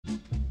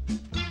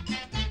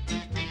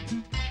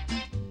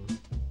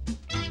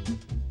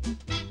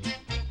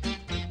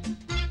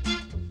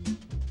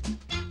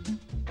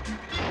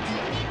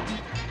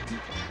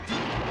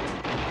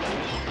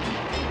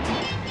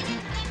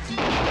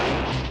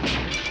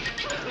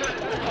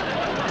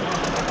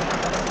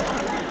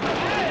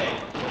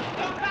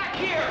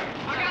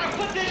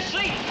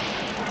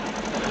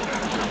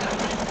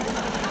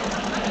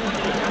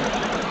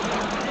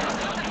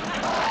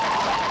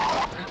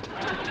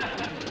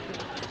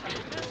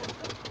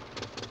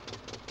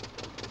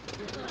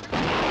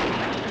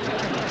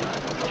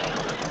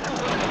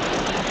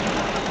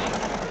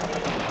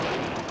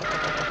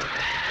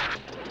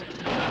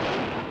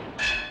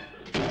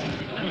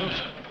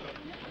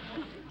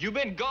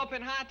been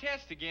gulping high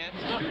test again?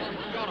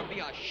 You ought to be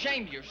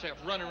ashamed of yourself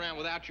running around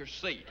without your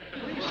seat.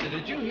 Lisa,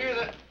 did you hear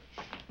that?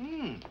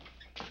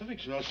 Something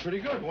smells pretty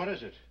good. What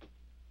is it?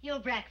 Your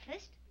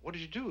breakfast? What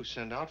did you do?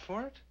 Send out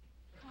for it?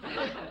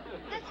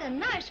 That's a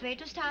nice way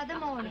to start the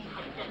morning.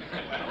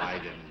 Well, I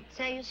didn't.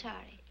 Say you're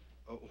sorry.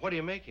 What are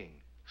you making?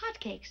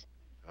 Hotcakes.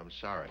 I'm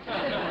sorry.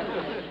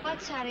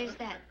 What sorry is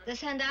that? The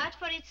send out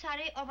for it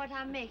sorry or what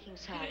I'm making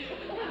sorry?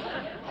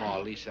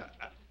 Oh, Lisa.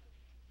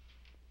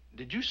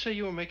 Did you say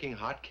you were making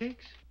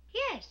hotcakes?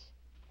 Yes.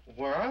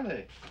 Where are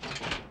they?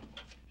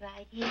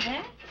 Right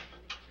here.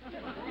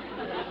 What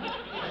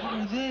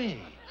are they?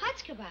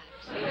 Hot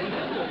kebabs.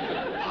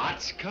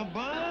 Hot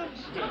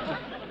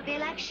kebabs? They're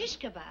like shish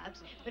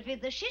kebabs, but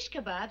with the shish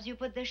kebabs, you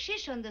put the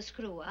shish on the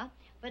skewer,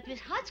 but with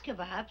hot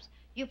kebabs,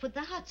 you put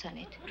the hots on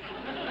it.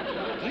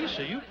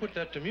 Lisa, you put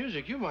that to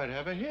music, you might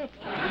have a hit.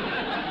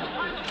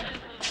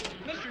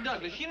 Mr.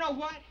 Douglas, you know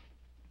what?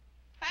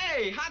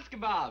 Hey, hot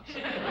kebabs.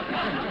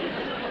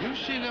 You've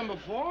seen them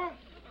before?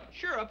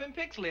 Sure, up in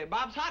Pixley at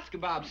Bob's Hot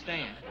Kebab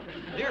stand.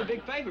 They're a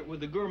big favorite with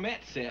the gourmet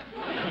set.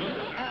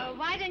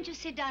 Why don't you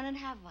sit down and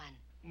have one?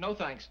 No,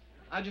 thanks.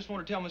 I just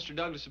want to tell Mr.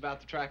 Douglas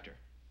about the tractor.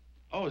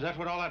 Oh, is that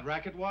what all that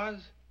racket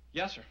was?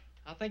 Yes, sir.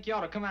 I think you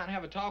ought to come out and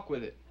have a talk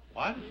with it.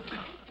 What?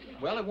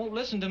 Well, it won't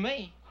listen to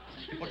me.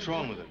 What's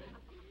wrong with it?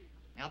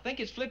 I think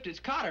it's flipped its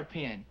cotter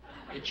pin.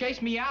 It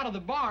chased me out of the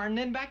barn and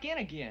then back in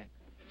again.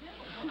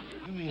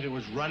 You mean it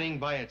was running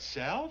by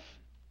itself?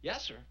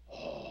 Yes, sir.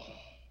 Oh,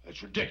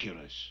 that's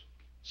ridiculous.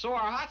 So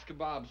are hot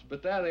kebabs,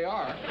 but there they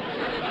are.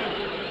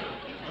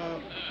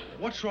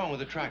 What's wrong with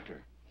the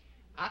tractor?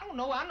 I don't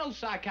know. I'm no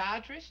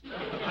psychiatrist.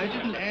 I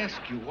didn't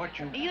ask you what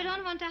you... You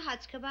don't want a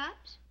hot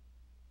kebabs?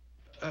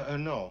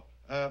 No.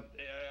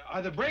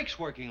 Are the brakes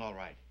working all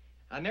right?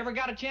 I never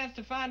got a chance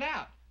to find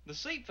out. The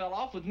seat fell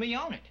off with me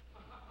on it.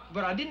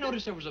 But I did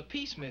notice there was a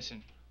piece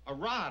missing. A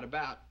rod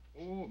about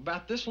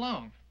this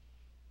long.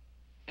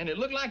 And it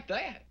looked like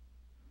that.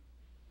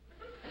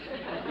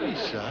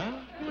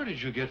 Lisa, where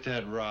did you get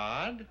that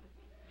rod?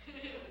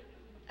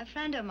 A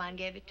friend of mine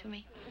gave it to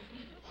me.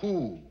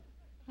 Who?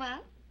 Well,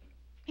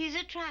 he's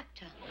a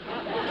tractor.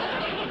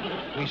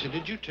 Lisa,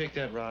 did you take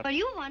that rod? Well,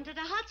 you wanted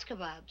a hot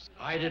kebabs.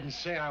 I didn't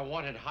say I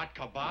wanted hot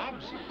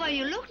kebabs. Well,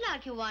 you look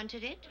like you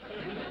wanted it.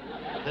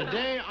 The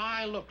day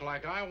I look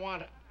like I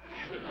want...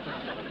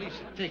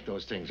 Lisa, take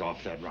those things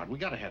off that rod. We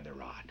gotta have the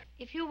rod.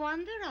 If you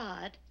want the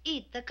rod,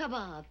 eat the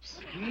kebabs.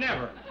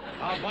 Never.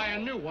 I'll buy a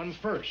new one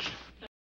first.